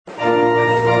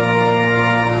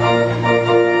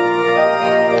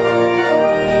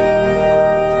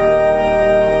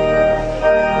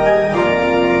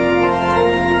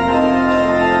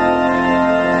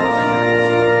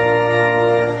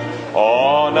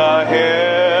a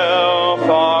hill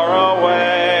far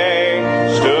away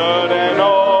stood an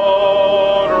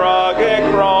old rugged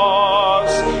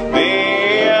cross, the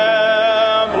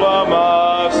emblem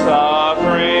of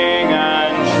suffering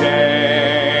and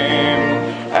shame.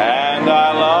 And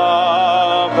I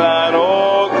love that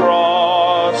old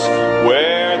cross,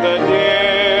 where the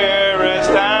dearest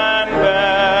and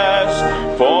best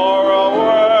for a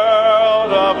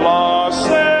world of lost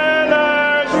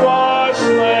sinners was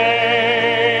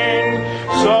slain.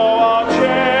 So I'll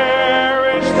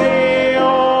cherish the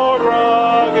old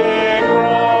rugged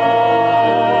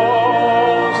cross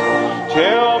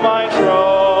till my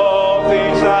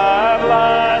trophies at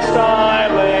last I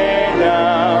lay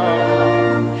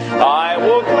down. I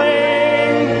will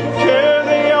cling to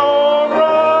the old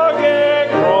rugged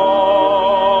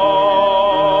cross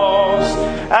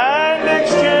and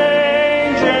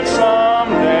exchange it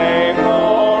someday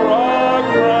for a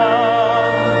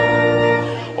crown.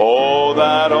 Oh,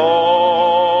 that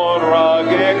old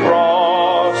rugged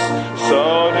cross, so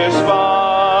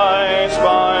despised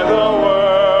by the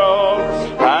world,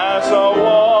 has a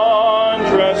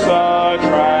wondrous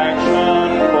attraction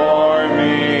for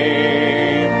me.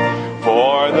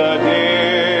 For the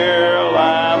dear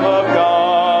Lamb of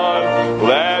God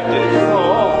left it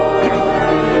all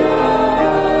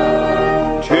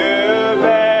to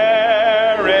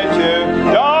bear it to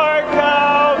dark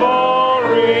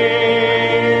Calvary.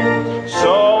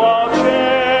 So I'll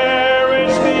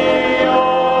cherish the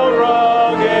old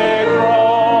rugged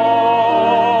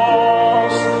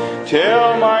cross till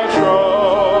my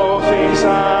trophies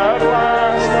at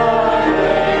last I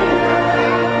lay down.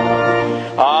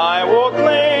 I will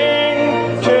cling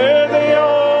to the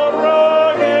old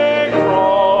rugged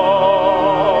cross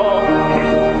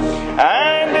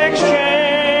and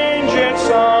exchange it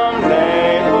someday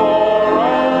for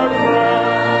a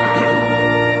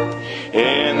crown.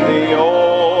 In the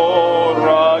old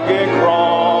rugged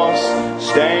cross,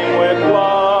 stained with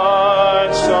blood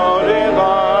so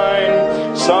divine,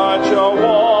 such a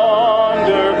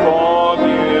wonderful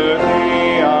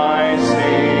beauty I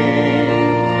see.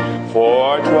 For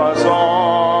 'twas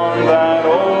on that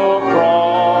old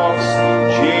cross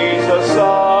Jesus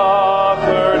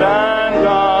suffered and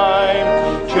died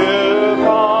to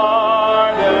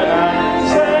pardon and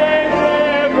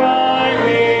sanctify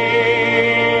me.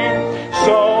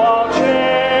 So I'll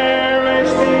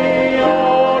cherish the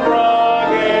old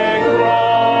rugged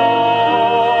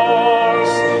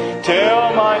cross till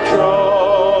my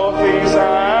trophies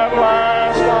at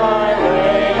last I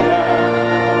lay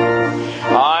down.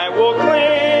 I will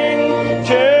cling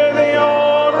to the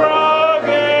old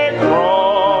rugged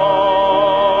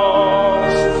cross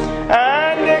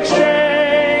and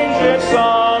exchange it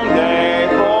someday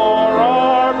for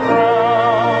a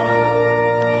crown.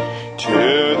 To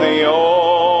the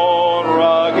old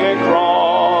rugged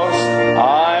cross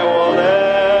I will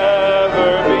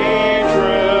ever be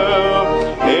true,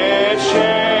 its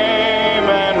shame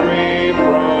and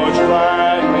reproach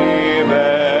gladly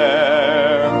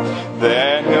bear.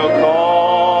 Then he'll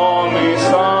call me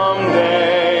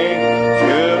someday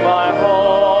to my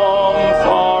home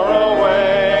far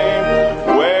away,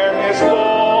 where his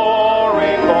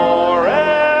glory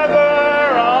forever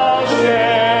I'll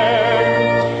share.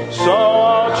 So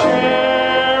I'll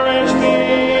cherish the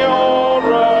old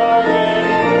rugged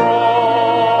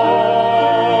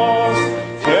cross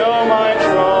till my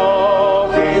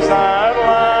trophies at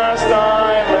last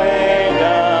I lay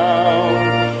down.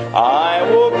 I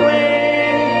will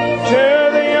cling to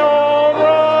the old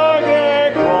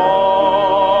rugged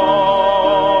cross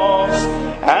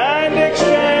and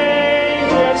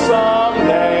exchange it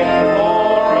someday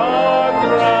for a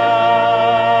crown.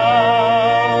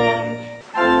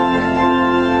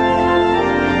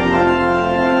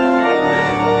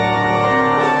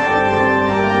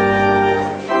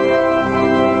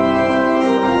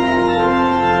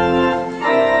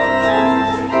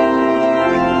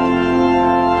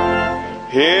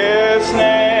 His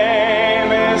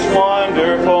name is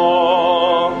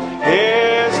wonderful.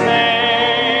 His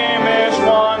name is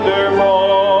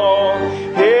wonderful.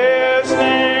 His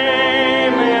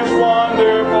name is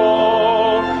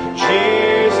wonderful.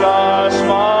 Jesus,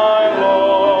 my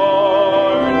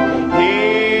Lord. He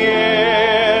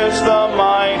is the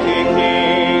mighty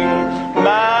King,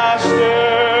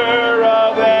 Master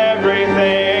of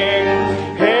everything.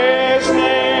 His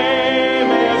name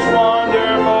is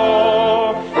wonderful.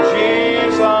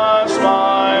 Jesus,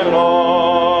 my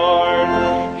Lord.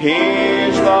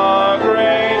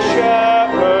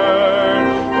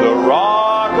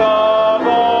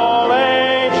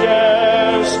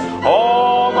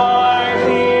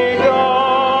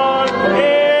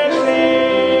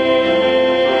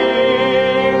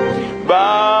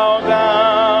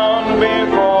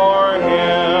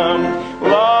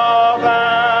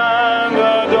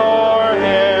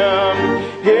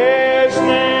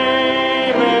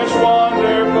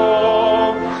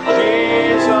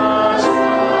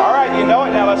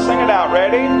 out.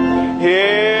 Ready?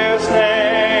 His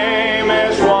name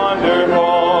is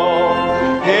wonderful.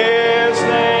 His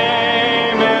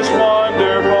name is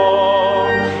wonderful.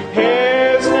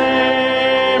 His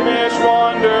name is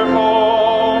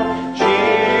wonderful.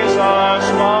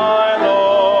 Jesus, my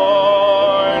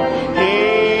Lord.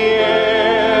 He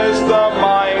is the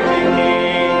mighty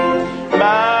King,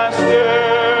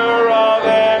 Master of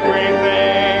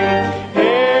everything.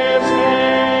 His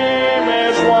name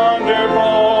is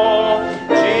wonderful.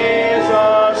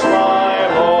 Jesus, my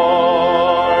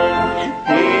Lord.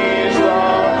 He's the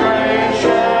great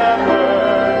shepherd.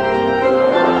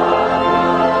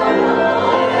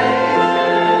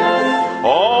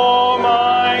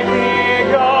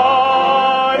 Almighty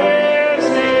God is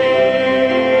He.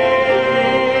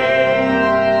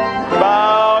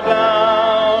 Bow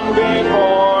down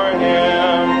before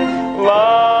Him,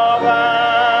 love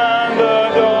and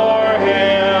adore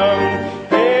Him.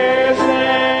 His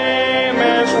name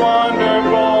is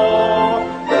wonderful,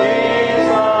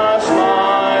 Jesus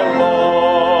my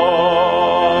Lord.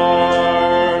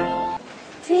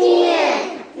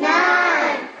 10,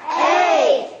 9,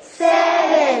 8,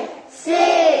 7,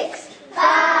 6,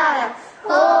 5,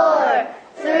 4,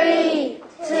 3,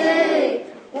 2,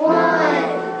 1.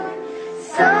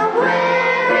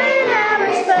 Somewhere in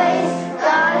outer space,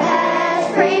 God has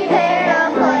prepared a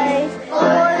place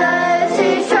for those who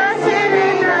trust Him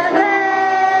and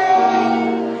obey.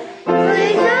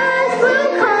 Jesus will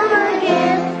come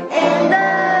again, and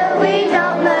though we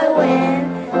don't know when,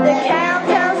 the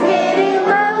countdown's getting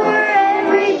lower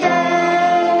every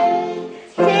day.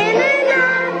 10 and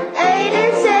 9, 8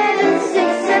 and 7,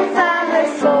 6 and 5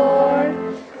 and 4,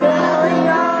 calling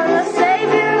on the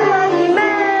Savior what He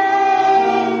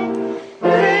made. 3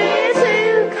 and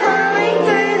 2, coming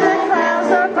through the clouds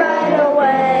are bright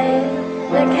away.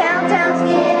 The countdown's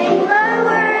getting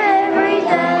lower every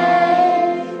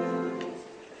day.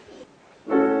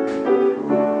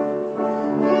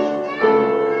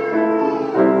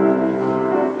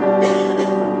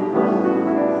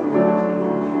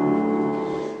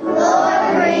 Lord,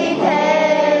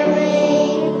 prepare me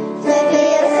to be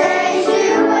a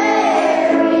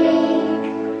sanctuary,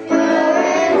 pure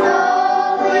and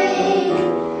holy,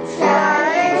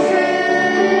 tried and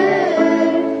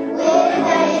true. With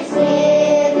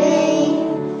thanksgiving,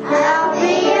 I'll be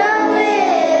a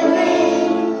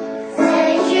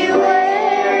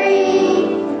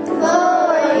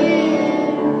living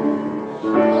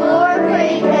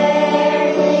sanctuary for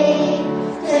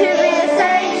You.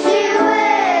 Lord, prepare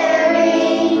me to be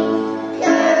a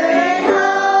sanctuary, pure and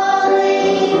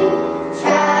holy,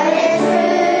 tried and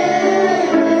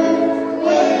true.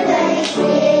 With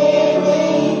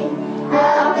thanksgiving,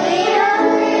 I'll be a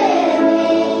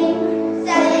living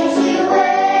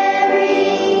sanctuary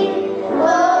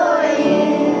for You.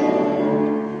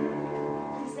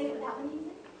 Sing it without the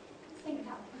music. Sing it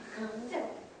without the music. So,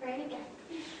 ready, go.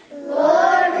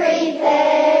 Lord,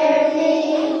 prepare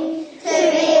me to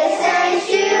be a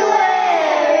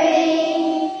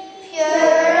sanctuary, pure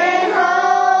and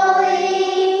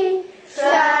holy,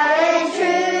 tried and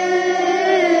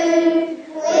true.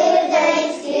 With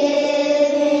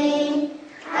thanksgiving,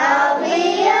 I'll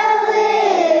be a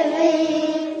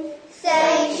living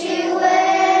sanctuary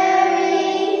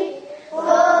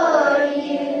for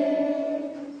You.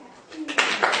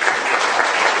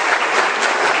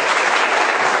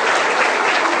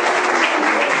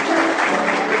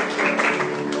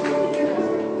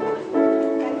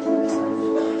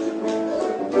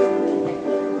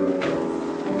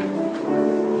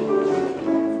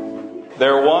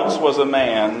 There once was a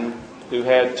man who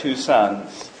had 2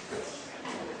 sons.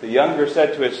 The younger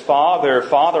said to his father,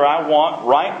 "Father, I want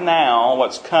right now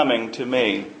what's coming to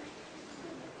me."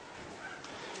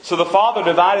 So the father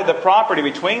divided the property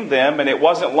between them, and it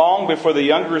wasn't long before the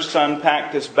younger son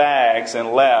packed his bags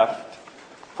and left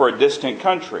for a distant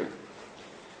country.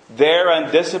 There,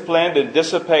 undisciplined and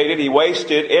dissipated, he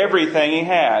wasted everything he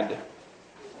had.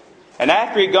 And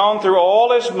after he'd gone through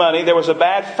all his money, there was a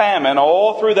bad famine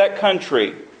all through that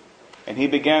country, and he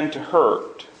began to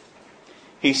hurt.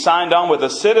 He signed on with a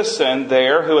citizen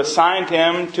there who assigned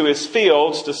him to his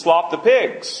fields to slop the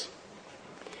pigs.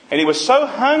 And he was so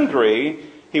hungry,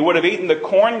 he would have eaten the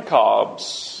corn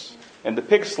cobs and the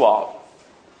pig slop,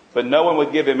 but no one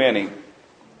would give him any.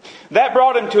 That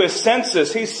brought him to his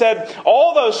senses. He said,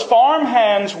 "All those farm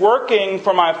hands working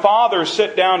for my father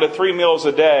sit down to 3 meals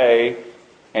a day,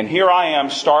 and here I am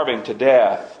starving to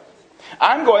death.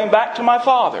 I'm going back to my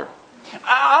father.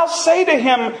 I'll say to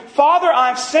him, 'Father,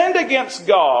 I've sinned against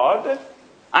God.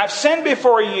 I've sinned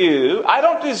before you. I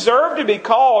don't deserve to be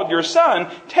called your son.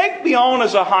 Take me on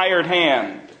as a hired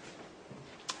hand.'"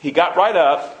 he got right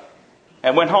up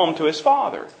and went home to his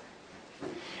father.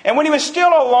 And when he was still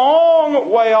a long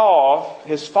way off,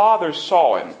 his father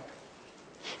saw him.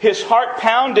 His heart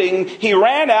pounding, he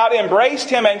ran out, embraced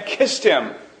him, and kissed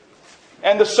him.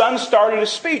 And the son started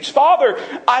his speech. Father,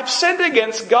 I've sinned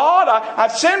against God.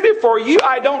 I've sinned before you.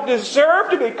 I don't deserve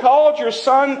to be called your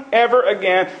son ever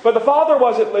again. But the father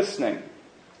wasn't listening.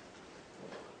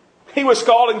 He was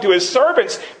calling to his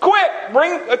servants, quick,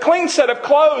 bring a clean set of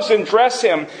clothes and dress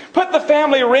him. Put the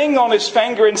family ring on his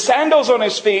finger and sandals on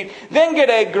his feet. Then get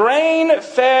a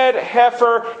grain-fed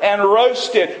heifer and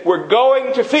roast it. We're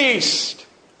going to feast.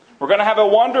 We're going to have a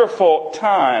wonderful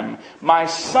time. My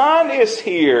son is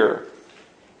here,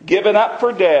 given up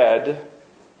for dead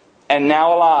and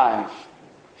now alive.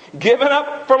 Given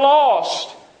up for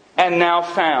lost and now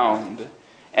found.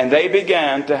 And they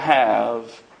began to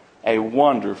have a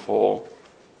wonderful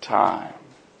time.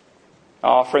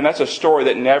 Oh, friend, that's a story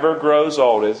that never grows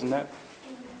old, isn't it?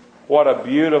 What a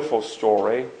beautiful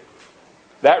story.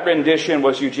 That rendition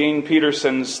was Eugene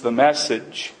Peterson's The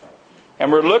Message.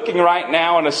 And we're looking right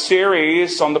now in a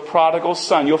series on the Prodigal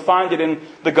Son. You'll find it in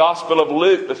the Gospel of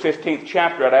Luke, the 15th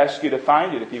chapter. I'd ask you to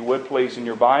find it, if you would, please, in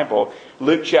your Bible.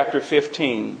 Luke chapter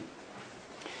 15.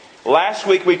 Last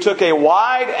week we took a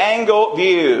wide-angle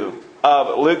view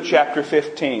of Luke chapter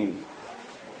 15.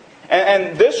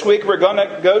 And this week we're going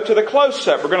to go to the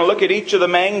close-up. We're going to look at each of the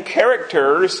main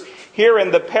characters here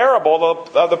in the parable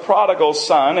of the prodigal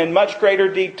son in much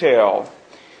greater detail.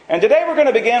 And today we're going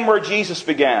to begin where Jesus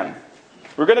began.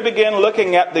 We're going to begin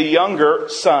looking at the younger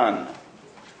son.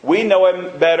 We know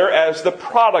him better as the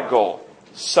prodigal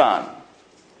son.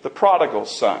 The prodigal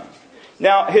son.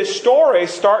 Now, his story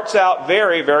starts out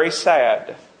very, very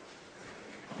sad.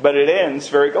 But it ends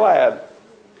very glad.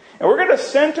 And we're going to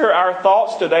center our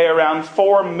thoughts today around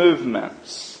four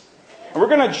movements. And we're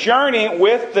going to journey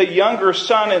with the younger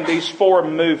son in these four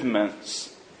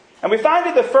movements. And we find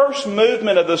in the first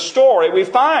movement of the story, we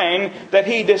find that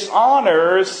he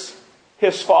dishonors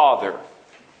his father.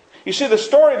 You see, the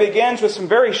story begins with some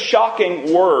very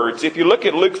shocking words. If you look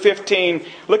at Luke 15,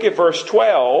 look at verse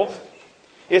 12.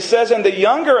 It says, and the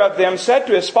younger of them said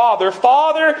to his father,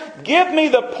 Father, give me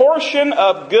the portion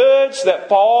of goods that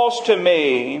falls to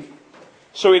me.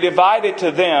 So he divided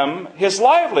to them his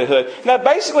livelihood. Now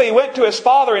basically he went to his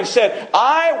father and said,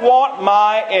 I want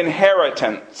my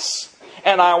inheritance.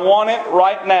 And I want it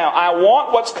right now. I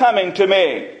want what's coming to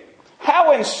me.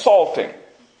 How insulting.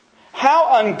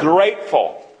 How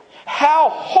ungrateful. How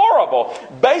horrible.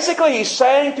 Basically, he's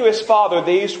saying to his father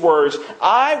these words,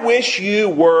 I wish you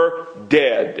were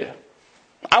dead.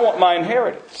 I want my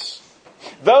inheritance.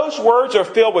 Those words are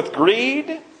filled with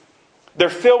greed. They're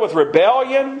filled with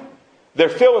rebellion. They're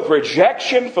filled with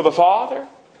rejection for the father.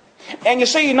 And you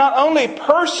see, he not only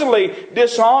personally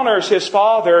dishonors his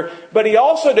father, but he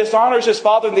also dishonors his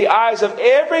father in the eyes of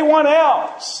everyone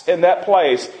else in that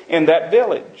place, in that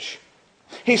village.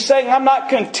 He's saying, I'm not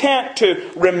content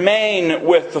to remain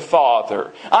with the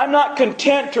Father. I'm not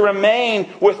content to remain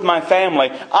with my family.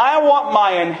 I want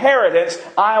my inheritance.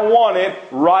 I want it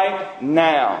right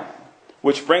now.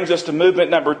 Which brings us to movement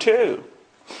number 2.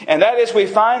 And that is we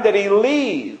find that he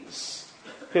leaves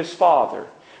his father.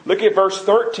 Look at verse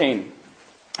 13.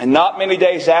 And not many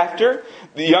days after,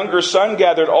 the younger son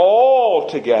gathered all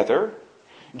together,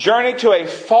 journeyed to a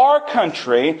far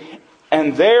country,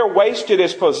 and there wasted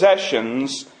his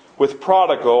possessions with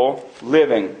prodigal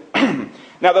living.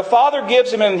 Now the father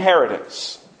gives him an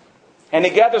inheritance. And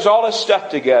he gathers all his stuff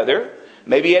together.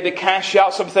 Maybe he had to cash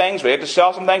out some things. Maybe he had to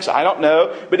sell some things. I don't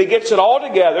know. But he gets it all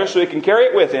together so he can carry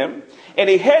it with him. And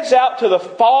he heads out to the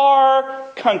far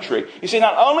country. You see,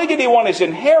 not only did he want his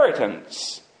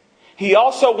inheritance, he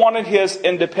also wanted his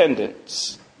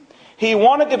independence. He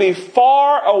wanted to be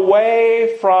far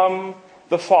away from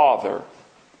the father.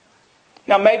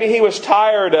 Now maybe he was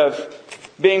tired of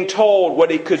being told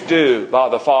what he could do by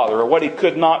the father or what he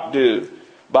could not do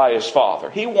by his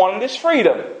father. He wanted his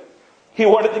freedom. He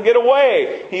wanted to get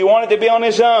away. He wanted to be on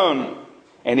his own.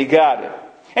 And he got it.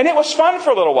 And it was fun for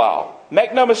a little while.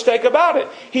 Make no mistake about it.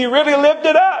 He really lived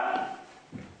it up.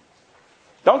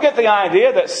 Don't get the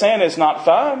idea that sin is not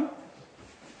fun.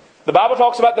 The Bible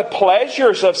talks about the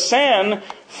pleasures of sin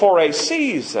for a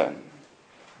season.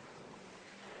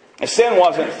 If sin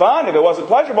wasn't fun, if it wasn't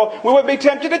pleasurable, we would be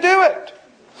tempted to do it.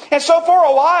 And so for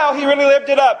a while, he really lived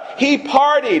it up. He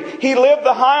partied. He lived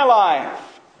the high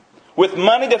life. With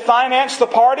money to finance the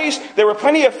parties, there were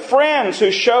plenty of friends who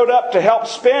showed up to help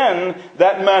spend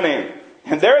that money.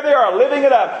 And there they are, living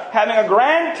it up, having a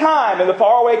grand time in the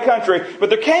faraway country. But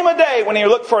there came a day when he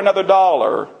looked for another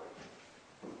 $1.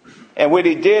 And when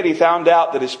he did, he found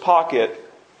out that his pocket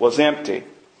was empty.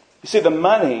 You see, the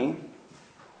money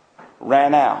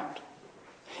ran out.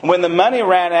 And when the money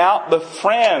ran out, the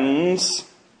friends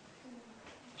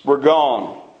were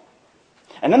gone.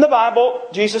 And in the Bible,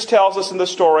 Jesus tells us in the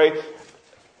story,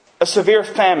 a severe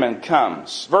famine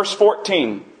comes. Verse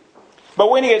 14. But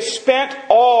when he had spent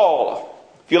all,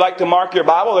 if you like to mark your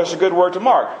Bible, there's a good word to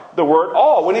mark. The word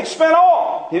all. When he spent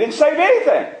all, he didn't save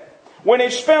anything. When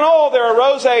he spent all, there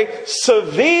arose a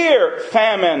severe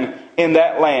famine in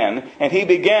that land, and he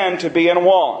began to be in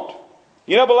want.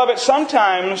 You know, beloved,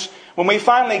 sometimes when we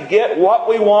finally get what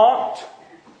we want,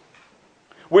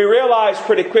 we realize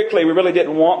pretty quickly we really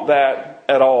didn't want that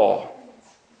at all.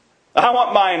 I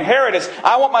want my inheritance.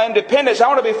 I want my independence. I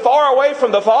want to be far away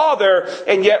from the Father.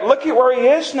 And yet, look at where he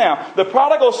is now. The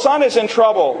prodigal son is in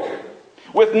trouble.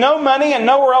 With no money and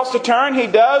nowhere else to turn, he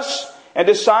does and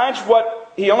decides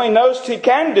what he only knows he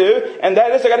can do, and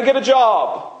that is, I got to get a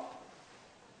job.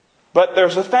 But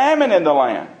there's a famine in the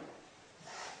land.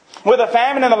 With a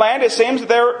famine in the land, it seems that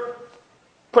they're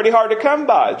pretty hard to come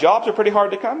by. Jobs are pretty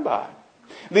hard to come by.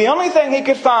 The only thing he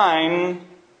could find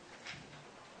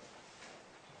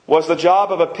was the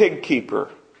job of a pig keeper.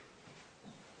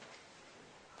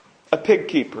 A pig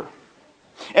keeper.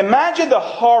 Imagine the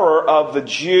horror of the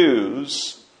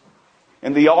Jews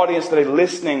in the audience that are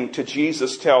listening to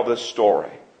Jesus tell this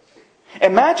story.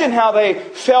 Imagine how they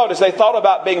felt as they thought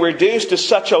about being reduced to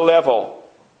such a level.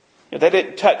 They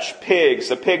didn't touch pigs.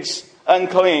 The pig's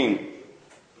unclean.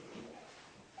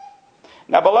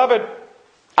 Now, beloved,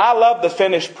 I love the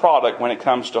finished product when it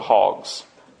comes to hogs.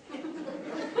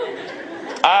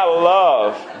 I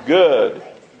love good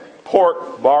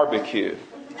pork barbecue.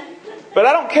 But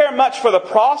I don't care much for the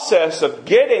process of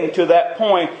getting to that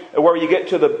point where you get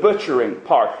to the butchering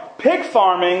part. Pig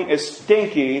farming is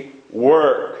stinky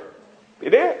work.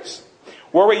 It is.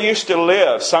 Where we used to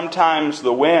live, sometimes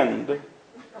the wind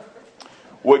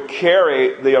would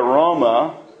carry the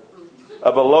aroma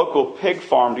of a local pig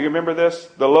farm. Do you remember this?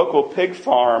 The local pig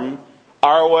farm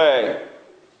our way.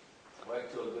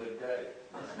 Wait till a good day.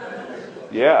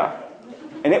 Yeah.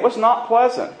 And it was not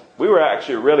pleasant. We were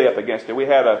actually really up against it. We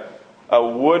had a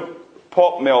wood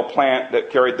pulp mill plant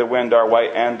that carried the wind our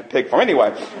way and the pig farm.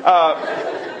 Anyway,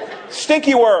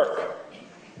 stinky work.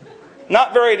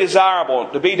 Not very desirable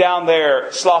to be down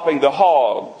there slopping the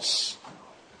hogs.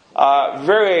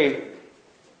 Very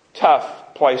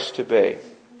tough place to be.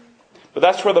 But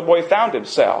that's where the boy found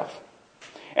himself.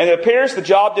 And it appears the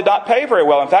job did not pay very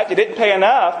well. In fact, it didn't pay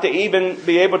enough to even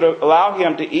be able to allow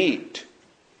him to eat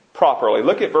properly.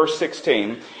 Look at verse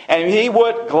 16. And he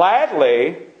would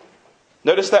gladly,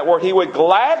 notice that word, he would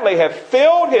gladly have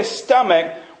filled his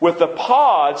stomach with the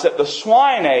pods that the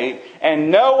swine ate,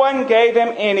 and no one gave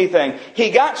him anything.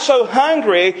 He got so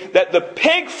hungry that the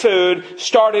pig food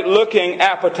started looking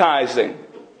appetizing.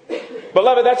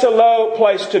 Beloved, that's a low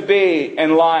place to be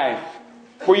in life.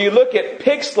 Where you look at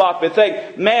pig slop and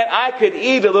think, man, I could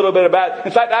eat a little bit of that.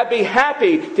 In fact, I'd be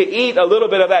happy to eat a little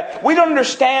bit of that. We don't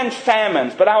understand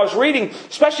famines, but I was reading,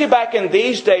 especially back in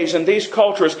these days and these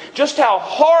cultures, just how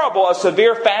horrible a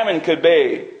severe famine could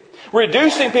be.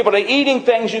 Reducing people to eating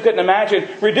things you couldn't imagine.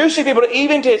 Reducing people to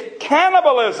even to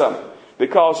cannibalism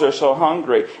because they're so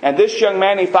hungry. And this young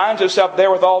man, he finds himself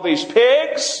there with all these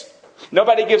pigs.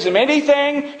 Nobody gives him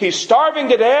anything. He's starving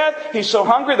to death. He's so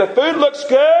hungry. The food looks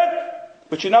good.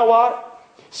 But you know what?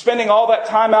 Spending all that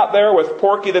time out there with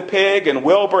Porky the pig and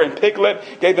Wilbur and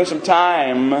Piglet gave him some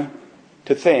time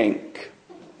to think.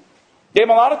 Gave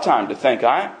him a lot of time to think,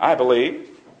 I believe.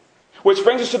 Which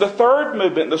brings us to the third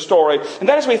movement in the story. And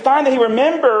that is we find that he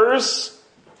remembers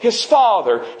his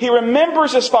father. He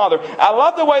remembers his father. I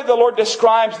love the way the Lord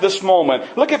describes this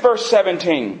moment. Look at verse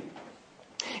 17.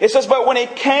 It says, but when he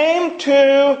came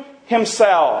to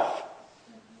himself.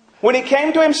 When he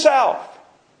came to himself.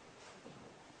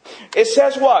 It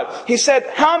says what? He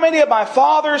said, how many of my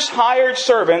father's hired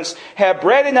servants have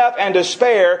bread enough and to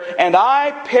spare, and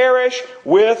I perish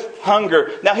with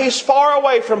hunger? Now he's far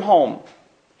away from home.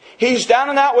 He's down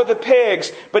and out with the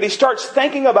pigs, but he starts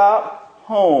thinking about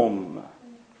home.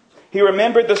 He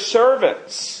remembered the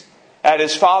servants at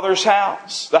his father's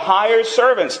house. The hired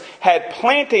servants had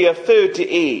plenty of food to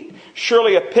eat.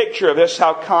 Surely a picture of this,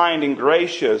 how kind and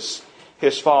gracious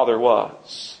his father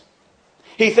was.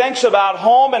 He thinks about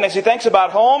home, and as he thinks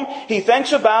about home, he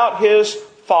thinks about his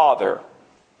father.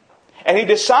 And he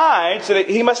decides that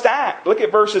he must act. Look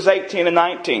at verses 18 and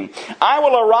 19. I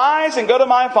will arise and go to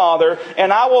my father,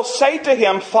 and I will say to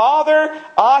him, Father,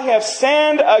 I have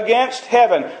sinned against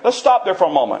heaven. Let's stop there for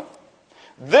a moment.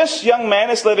 This young man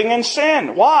is living in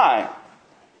sin. Why?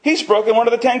 He's broken one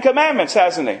of the 10 Commandments,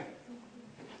 hasn't he?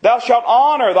 Thou shalt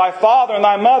honor thy father and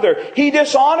thy mother. He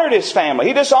dishonored his family.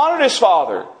 He dishonored his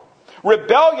father.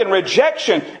 Rebellion,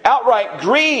 rejection, outright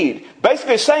greed.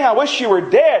 Basically saying, I wish you were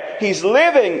dead. He's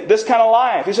living this kind of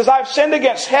life. He says, I've sinned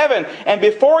against heaven and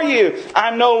before you.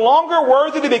 I'm no longer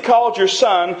worthy to be called your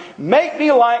son. Make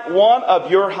me like one of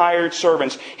your hired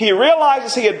servants. He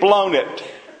realizes he had blown it.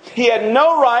 He had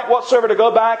no right whatsoever to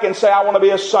go back and say, I want to be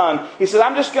a son. He says,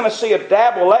 I'm just going to see if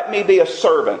Dad will let me be a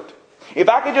servant. If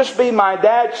I could just be my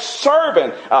dad's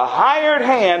servant, a hired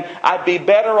hand, I'd be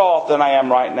better off than I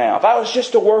am right now. If I was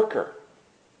just a worker.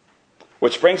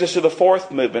 Which brings us to the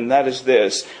fourth movement, and that is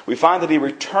this. We find that he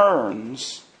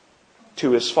returns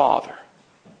to his father.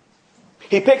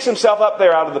 He picks himself up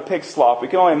there out of the pig slough. We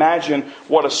can only imagine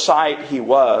what a sight he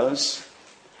was.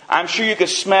 I'm sure you could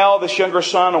smell this younger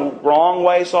son a long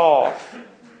ways off.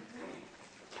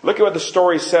 Look at what the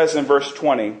story says in verse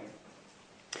 20.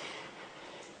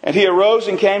 And he arose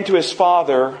and came to his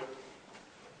father.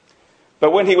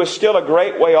 But when he was still a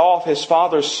great way off, his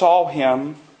father saw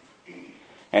him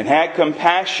and had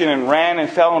compassion and ran and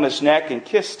fell on his neck and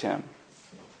kissed him.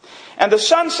 And the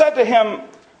son said to him,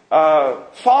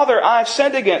 Father, I have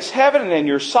sinned against heaven and in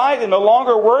your sight and no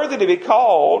longer worthy to be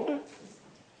called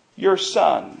your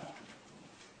son.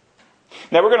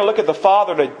 Now we're going to look at the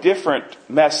father in a different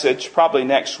message probably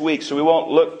next week, so we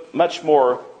won't look much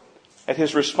more at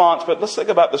his response. But let's think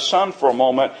about the son for a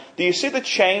moment. Do you see the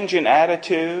change in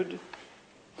attitude?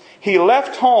 He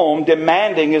left home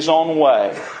demanding his own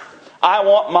way. I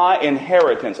want my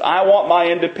inheritance. I want my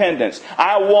independence.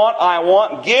 I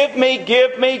want. Give me.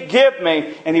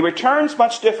 And he returns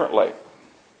much differently.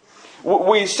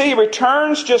 We see he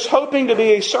returns just hoping to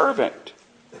be a servant.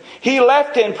 He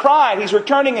left in pride. He's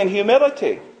returning in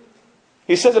humility.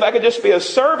 He says, if I could just be a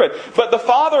servant. But the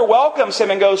father welcomes him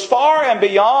and goes far and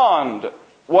beyond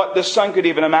what the son could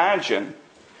even imagine.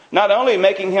 Not only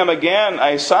making him again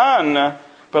a son,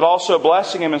 but also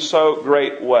blessing him in so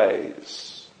great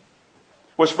ways.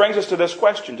 Which brings us to this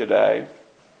question today.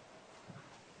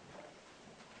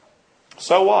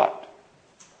 So what?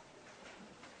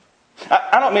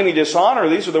 I don't mean to dishonor.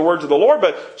 These are the words of the Lord,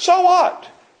 but so what?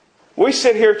 We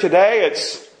sit here today,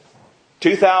 it's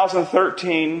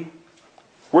 2013.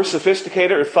 We're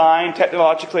sophisticated, refined,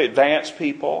 technologically advanced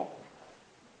people.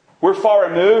 We're far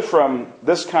removed from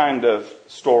this kind of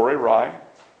story, right?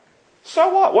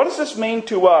 So what? What does this mean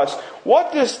to us?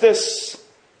 What does this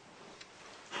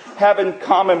have in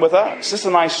common with us? Is this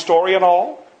a nice story and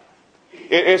all?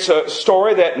 It's a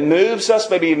story that moves us,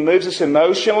 maybe moves us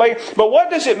emotionally. But what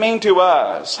does it mean to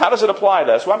us? How does it apply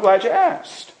to us? Well, I'm glad you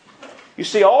asked. You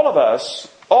see, all of us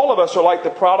are like the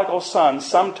prodigal son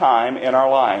sometime in our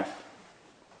life.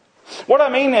 What I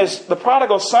mean is, the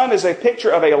prodigal son is a picture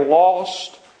of a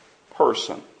lost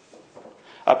person.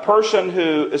 A person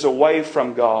who is away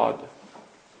from God.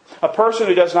 A person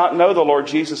who does not know the Lord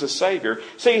Jesus as Savior.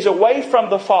 See, he's away from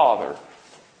the Father.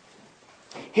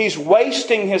 He's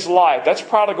wasting his life. That's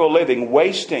prodigal living,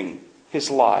 wasting his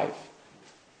life.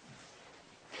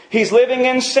 He's living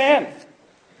in sin.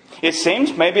 It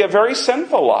seems maybe a very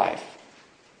sinful life.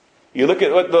 You look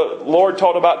at what the Lord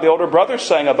told about the older brother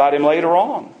saying about him later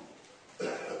on.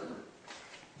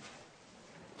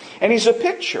 And he's a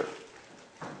picture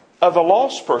of the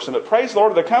lost person. But praise the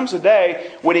Lord, there comes a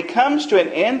day when he comes to an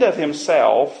end of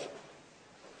himself.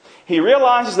 He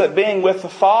realizes that being with the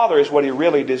Father is what he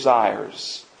really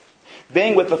desires.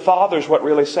 Being with the Father is what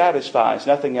really satisfies.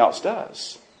 Nothing else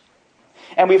does.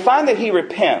 And we find that he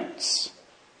repents.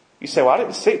 You say, well, I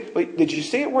didn't see it. But did you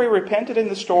see it where he repented in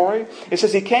the story? It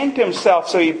says he came to himself.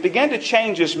 So he began to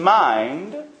change his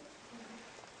mind.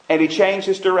 And he changed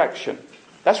his direction.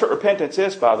 That's what repentance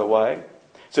is, by the way.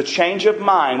 It's a change of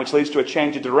mind, which leads to a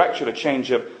change of direction, a change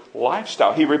of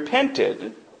lifestyle. He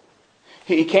repented.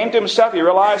 He came to himself. He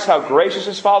realized how gracious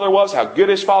his father was, how good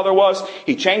his father was.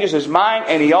 He changes his mind,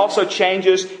 and he also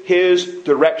changes his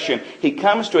direction. He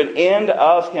comes to an end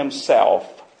of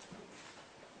himself,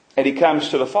 and he comes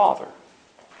to the Father.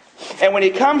 And when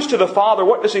he comes to the Father,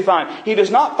 what does he find? He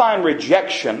does not find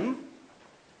rejection.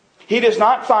 He does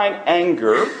not find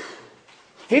anger.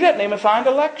 He doesn't even find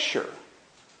a lecture.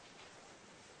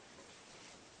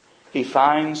 He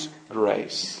finds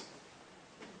grace.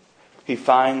 He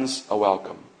finds a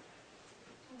welcome.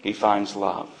 He finds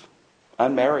love.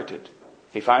 Unmerited.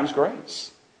 He finds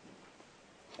grace.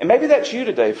 And maybe that's you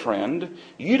today, friend.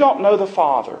 You don't know the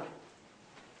Father.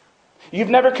 You've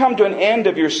never come to an end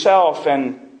of yourself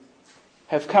and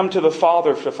have come to the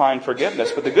Father to find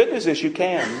forgiveness. But the good news is you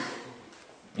can.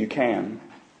 You can.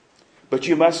 But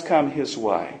you must come His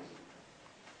way.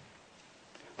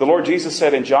 The Lord Jesus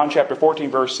said in John chapter 14,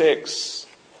 verse 6,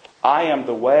 I am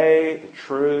the way, the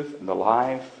truth, and the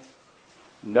life.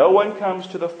 No one comes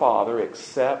to the Father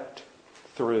except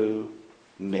through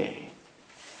me.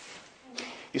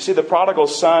 You see, the prodigal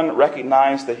son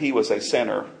recognized that he was a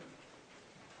sinner.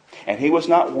 And he was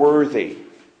not worthy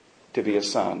to be a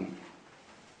son.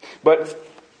 But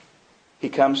he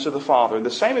comes to the Father. And the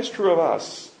same is true of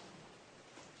us.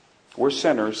 We're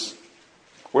sinners.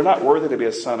 We're not worthy to be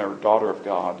a son or daughter of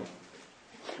God.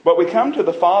 But we come to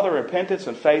the Father in repentance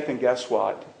and faith, and guess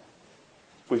what?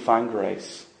 We find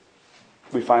grace.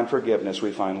 We find forgiveness.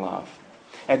 We find love.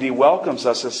 And He welcomes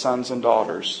us as sons and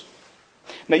daughters.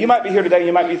 Now you might be here today,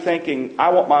 you might be thinking, I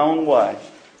want my own way.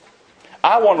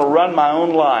 I want to run my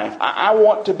own life. I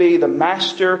want to be the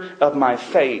master of my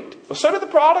fate. Well, so did the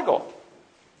prodigal.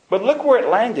 But look where it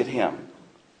landed him.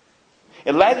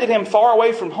 It landed him far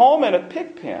away from home in a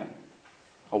pig pen.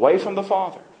 Away from the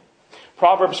Father.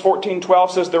 Proverbs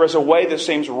 14:12 says, there is a way that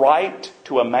seems right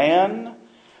to a man,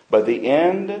 but the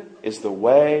end is the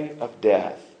way of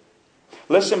death.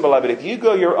 Listen, beloved, if you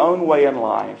go your own way in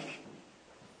life,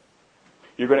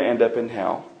 you're going to end up in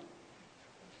hell.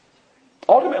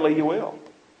 Ultimately, you will.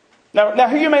 Now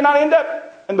here you may not end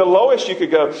up in the lowest you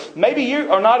could go. Maybe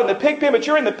you are not in the pig pen, but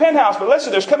you're in the penthouse. But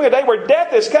listen, there's coming a day where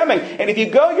death is coming. And if you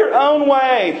go your own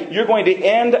way, you're going to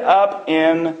end up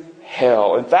in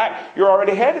hell. In fact, you're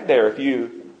already headed there if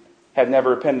you have never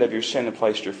repented of your sin and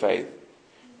placed your faith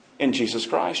in Jesus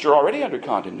Christ. You're already under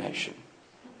condemnation.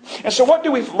 And so what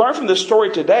do we learn from this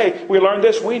story today? We learn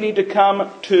this. We need to come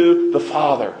to the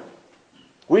Father.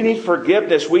 We need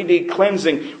forgiveness. We need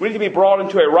cleansing. We need to be brought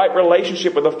into a right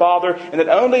relationship with the Father. And it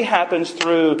only happens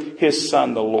through His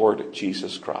Son, the Lord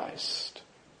Jesus Christ.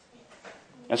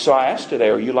 And so I ask today,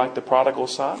 are you like the prodigal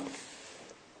son?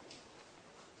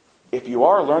 If you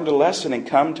are, learn the lesson and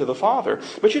come to the Father.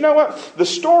 But you know what? The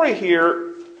story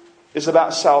here is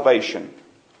about salvation.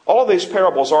 All of these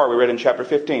parables are, we read in chapter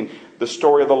 15, the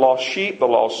story of the lost sheep, the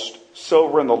lost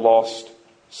silver, and the lost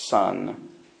son.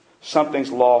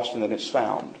 Something's lost and then it's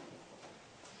found.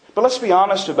 But let's be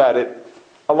honest about it.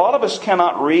 A lot of us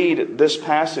cannot read this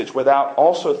passage without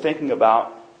also thinking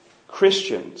about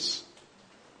Christians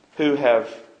who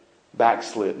have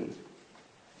backslidden.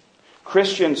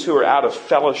 Christians who are out of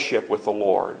fellowship with the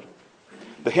Lord.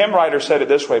 The hymn writer said it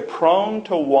this way, prone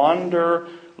to wander,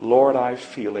 Lord, I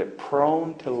feel it.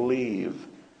 Prone to leave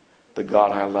the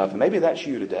God I love. Maybe that's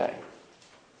you today.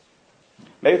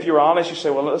 Maybe if you're honest, you say,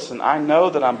 well, listen, I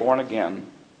know that I'm born again.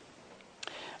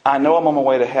 I know I'm on my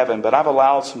way to heaven, but I've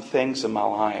allowed some things in my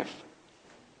life.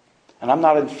 And I'm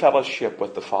not in fellowship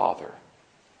with the Father.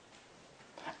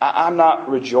 I'm not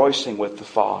rejoicing with the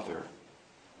Father.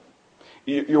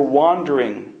 You're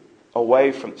wandering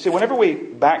away from... See, whenever we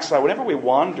backslide, whenever we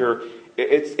wander,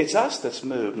 it's us that's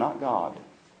moved, not God.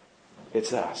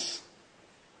 It's us.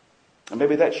 And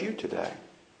maybe that's you today.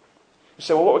 You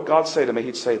say, well, what would God say to me?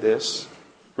 He'd say this.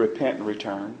 Repent and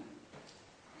return.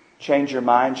 Change your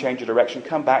mind, change your direction.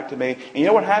 Come back to me. And you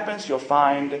know what happens? You'll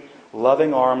find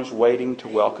loving arms waiting to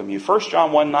welcome you. 1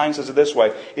 John 1:9 says it this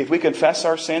way. If we confess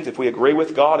our sins, if we agree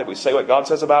with God, if we say what God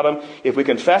says about them, if we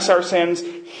confess our sins,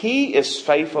 He is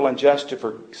faithful and just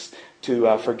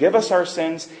to forgive us our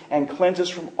sins and cleanse us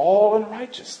from all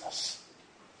unrighteousness.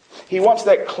 He wants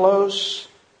that close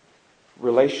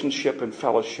relationship and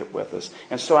fellowship with us.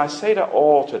 And so I say to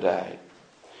all today,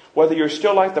 whether you're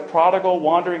still like the prodigal,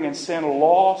 wandering in sin,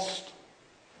 lost,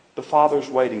 the Father's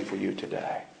waiting for you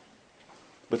today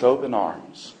with open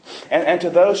arms. And to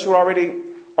those who already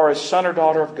are a son or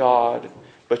daughter of God,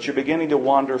 but you're beginning to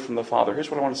wander from the Father,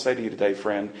 here's what I want to say to you today,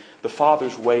 friend. The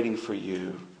Father's waiting for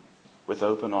you with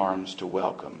open arms to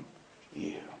welcome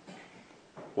you.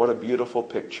 What a beautiful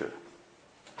picture.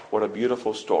 What a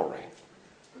beautiful story.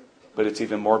 But it's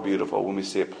even more beautiful when we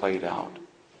see it played out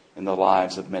in the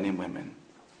lives of men and women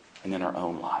and in our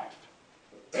own life.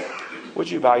 Would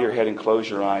you bow your head and close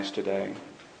your eyes today?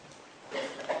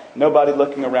 Nobody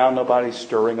looking around, nobody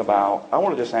stirring about. I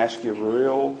want to just ask you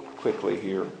real quickly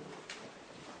here.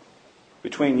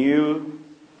 Between you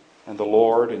and the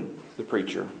Lord and the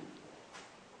preacher,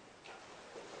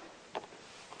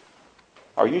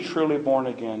 are you truly born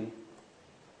again?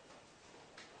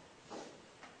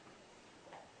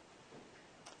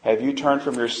 Have you turned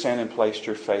from your sin and placed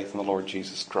your faith in the Lord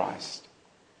Jesus Christ?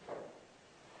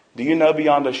 Do you know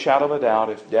beyond a shadow of a doubt,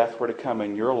 if death were to come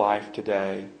in your life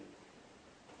today,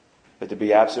 that to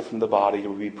be absent from the body, you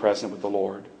would be present with the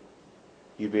Lord?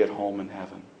 You'd be at home in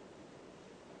heaven.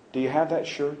 Do you have that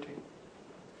surety?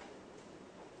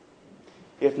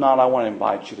 If not, I want to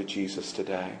invite you to Jesus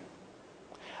today.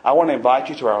 I want to invite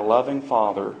you to our loving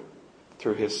Father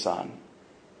through His Son.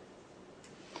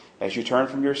 as you turn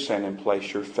from your sin and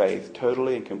place your faith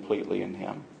totally and completely in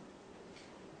Him.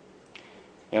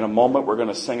 In a moment, we're going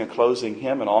to sing a closing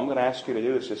hymn, and all I'm going to ask you to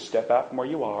do is just step out from where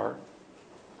you are.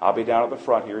 I'll be down at the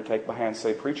front here. Take my hand and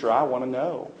say, "Preacher, I want to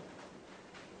know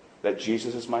that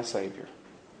Jesus is my Savior."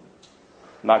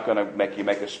 I'm not going to make you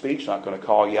make a speech. Not going to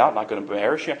call you out. Not going to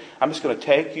embarrass you. I'm just going to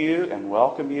take you and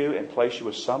welcome you and place you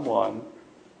with someone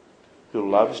who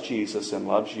loves Jesus and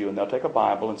loves you. And they'll take a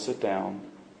Bible and sit down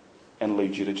and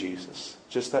lead you to Jesus.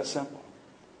 Just that simple.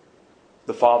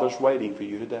 The Father's waiting for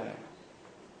you today.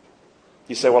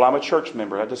 You say, "Well, I'm a church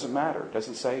member." That doesn't matter. It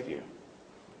doesn't save you.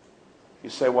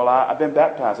 You say, "Well, I've been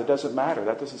baptized." It doesn't matter.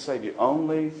 That doesn't save you.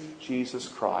 Only Jesus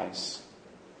Christ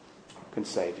can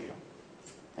save you.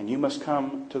 And you must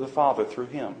come to the Father through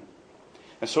Him.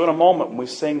 And so in a moment when we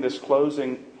sing this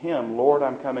closing hymn, "Lord,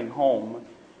 I'm coming home,"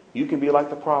 you can be like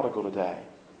the prodigal today.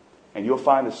 And you'll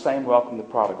find the same welcome the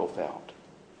prodigal felt.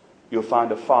 You'll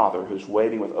find a Father who's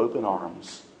waiting with open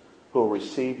arms, who will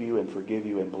receive you and forgive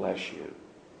you and bless you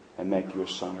and make you a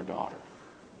son or daughter.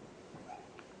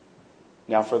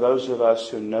 Now, for those of us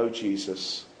who know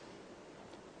Jesus,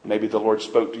 maybe the Lord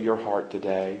spoke to your heart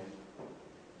today.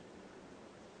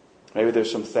 Maybe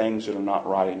there's some things that are not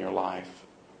right in your life.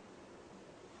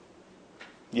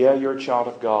 Yeah, you're a child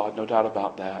of God, no doubt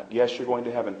about that. Yes, you're going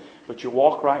to heaven. But your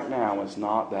walk right now is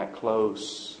not that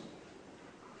close,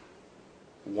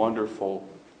 wonderful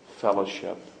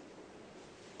fellowship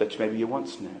that maybe you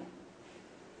once knew.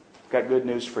 I've got good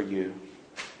news for you.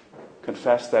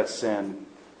 Confess that sin.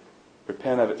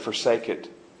 Repent of it. Forsake it.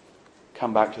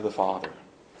 Come back to the Father.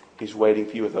 He's waiting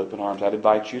for you with open arms. I'd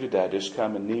invite you today, just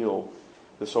come and kneel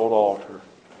this old altar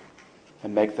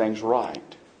and make things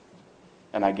right.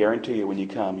 And I guarantee you, when you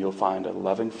come, you'll find a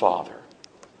loving Father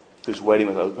who's waiting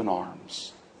with open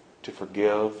arms to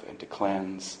forgive and to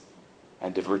cleanse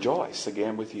and to rejoice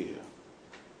again with you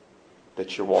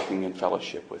that you're walking in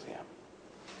fellowship with Him.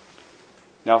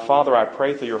 Now, Father, I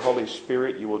pray through your Holy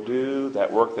Spirit you will do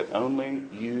that work that only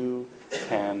you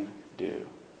can do.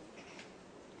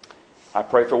 I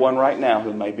pray for one right now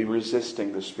who may be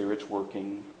resisting the Spirit's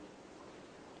working.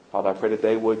 Father, I pray that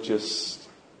they would just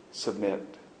submit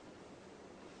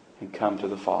and come to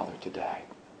the Father today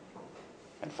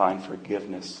and find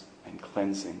forgiveness and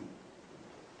cleansing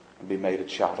and be made a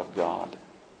child of God.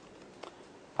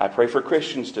 I pray for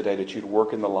Christians today that you'd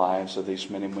work in the lives of these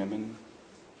men and women,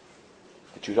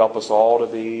 that you'd help us all to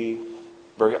be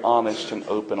very honest and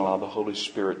open, allow the Holy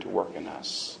Spirit to work in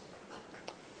us.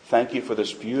 Thank you for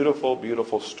this beautiful,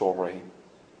 beautiful story.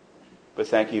 But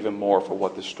thank you even more for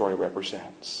what this story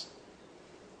represents.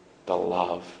 The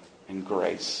love and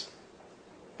grace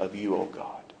of you, O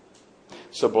God.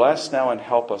 So bless now and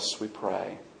help us, we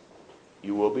pray.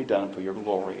 You will be done for your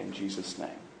glory in Jesus' name.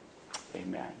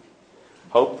 Amen.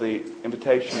 Hope the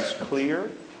invitation is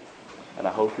clear, and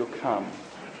I hope you'll come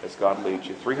as God leads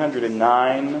you.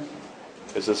 309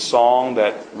 is a song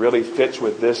that really fits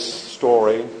with this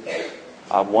story.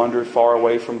 I've wandered far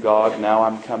away from God. Now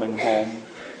I'm coming home.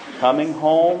 Coming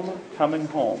home, coming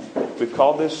home. We've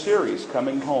called this series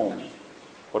Coming Home.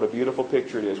 What a beautiful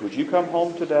picture it is. Would you come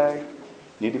home today?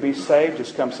 Need to be saved?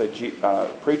 Just come say,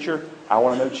 "Preacher, I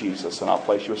want to know Jesus," and I'll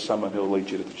place you with someone who will lead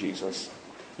you to Jesus.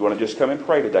 You want to just come and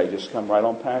pray today? Just come right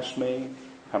on past me.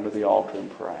 Come to the altar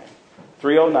and pray.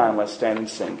 309, let's stand and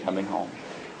sing Coming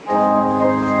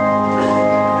Home.